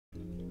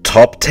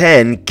Top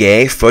 10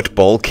 Gay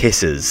Football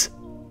Kisses.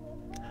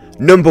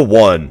 Number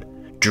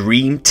 1.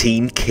 Dream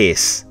Team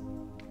Kiss.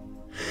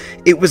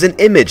 It was an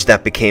image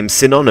that became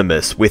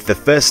synonymous with the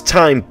first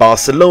time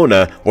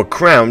Barcelona were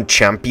crowned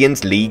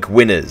Champions League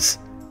winners.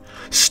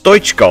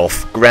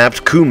 Stoichkov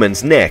grabbed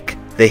Koeman's neck,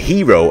 the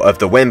hero of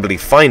the Wembley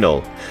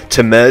final,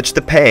 to merge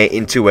the pair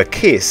into a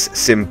kiss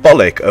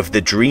symbolic of the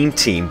dream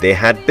team they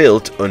had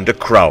built under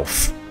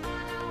Cruyff.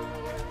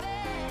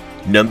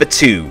 Number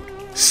 2.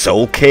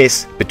 Soul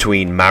Kiss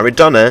between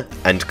Maradona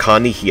and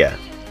Caniggia.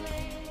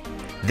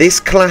 This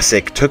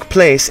classic took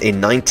place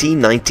in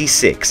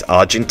 1996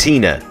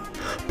 Argentina.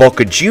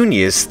 Boca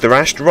Juniors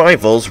thrashed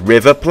rivals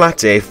River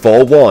Plate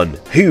 4-1,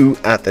 who,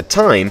 at the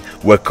time,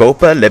 were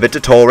Copa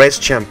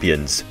Libertadores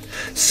champions.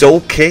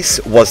 Soul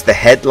Kiss was the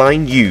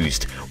headline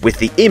used, with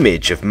the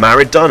image of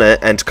Maradona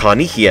and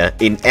Caniggia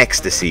in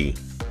ecstasy.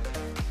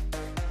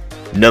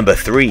 Number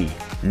 3.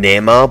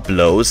 Neymar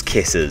Blows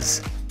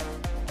Kisses.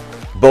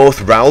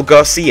 Both Raul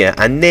Garcia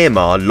and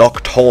Neymar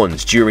locked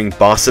horns during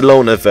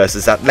Barcelona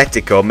vs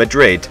Atletico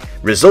Madrid,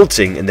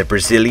 resulting in the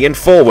Brazilian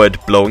forward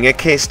blowing a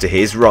kiss to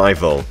his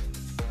rival.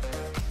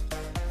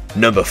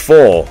 Number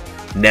 4.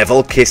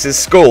 Neville kisses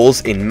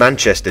Scholes in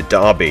Manchester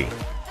derby.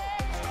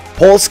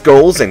 Paul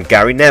Scholes and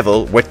Gary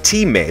Neville were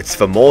teammates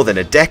for more than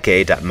a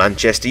decade at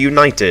Manchester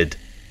United.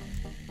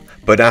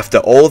 But after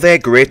all their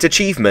great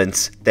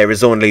achievements, there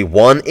is only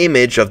one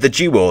image of the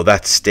duo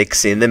that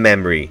sticks in the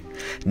memory.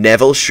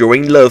 Neville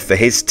showing love for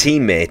his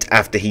teammate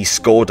after he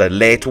scored a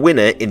late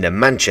winner in the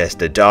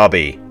Manchester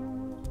derby.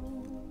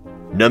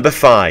 Number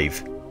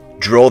 5.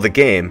 Draw the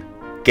game,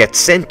 get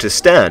sent to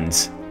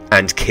stands,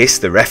 and kiss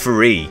the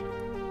referee.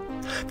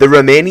 The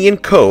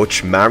Romanian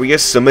coach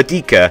Marius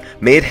Sumadica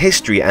made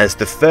history as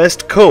the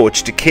first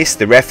coach to kiss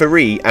the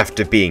referee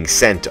after being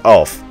sent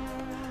off.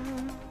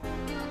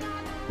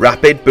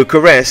 Rapid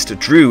Bucharest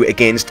drew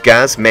against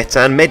Gaz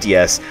Metan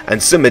Medias and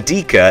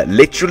Sumadica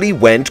literally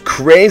went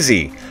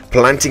crazy,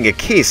 planting a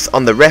kiss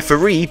on the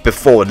referee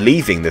before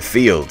leaving the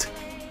field.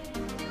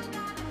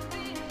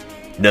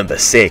 Number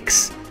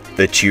 6.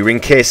 The Turin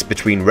kiss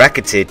between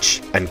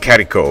Rakitic and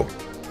Carrico.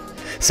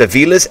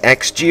 Sevilla's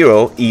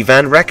ex-Giro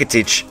Ivan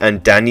Rakitic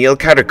and Daniel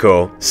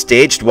Carrico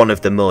staged one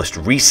of the most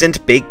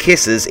recent big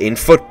kisses in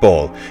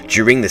football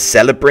during the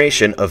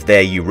celebration of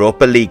their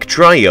Europa League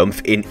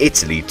triumph in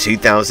Italy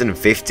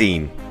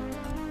 2015.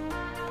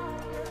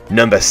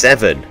 Number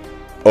 7.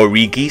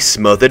 Origi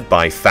smothered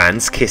by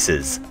fans'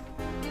 kisses.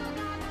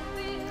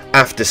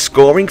 After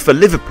scoring for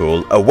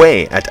Liverpool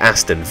away at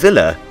Aston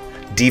Villa,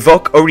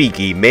 Divock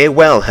Origi may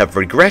well have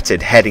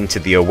regretted heading to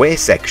the away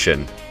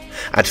section.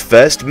 At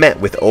first met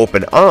with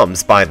open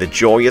arms by the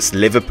joyous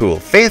Liverpool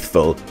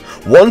faithful,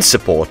 one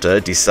supporter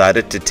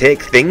decided to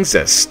take things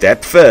a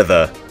step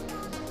further.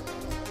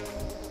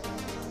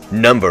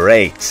 Number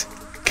 8.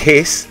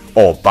 Kiss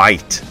or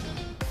bite.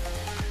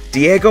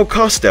 Diego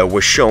Costa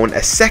was shown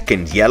a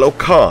second yellow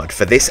card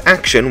for this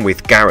action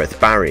with Gareth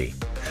Barry.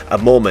 A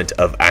moment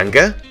of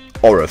anger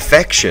or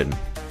affection?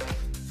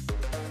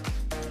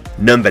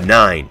 Number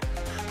 9.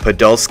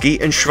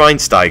 Podolski and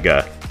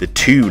Schweinsteiger, the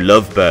two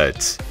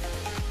lovebirds.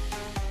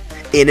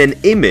 In an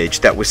image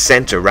that was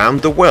sent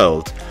around the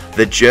world,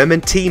 the German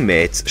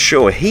teammates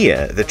show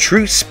here the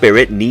true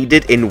spirit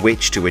needed in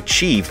which to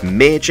achieve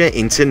major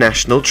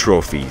international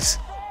trophies.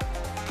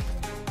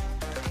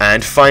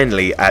 And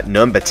finally, at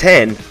number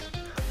 10,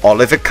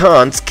 Oliver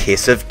Kahn's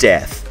kiss of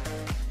death.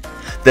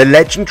 The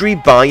legendary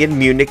Bayern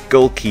Munich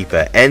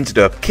goalkeeper ended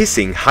up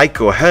kissing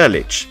Heiko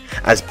Herrlich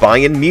as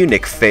Bayern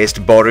Munich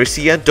faced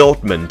Borussia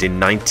Dortmund in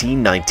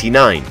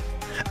 1999.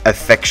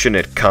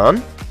 Affectionate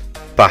Kahn?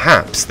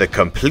 Perhaps the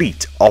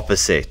complete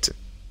opposite.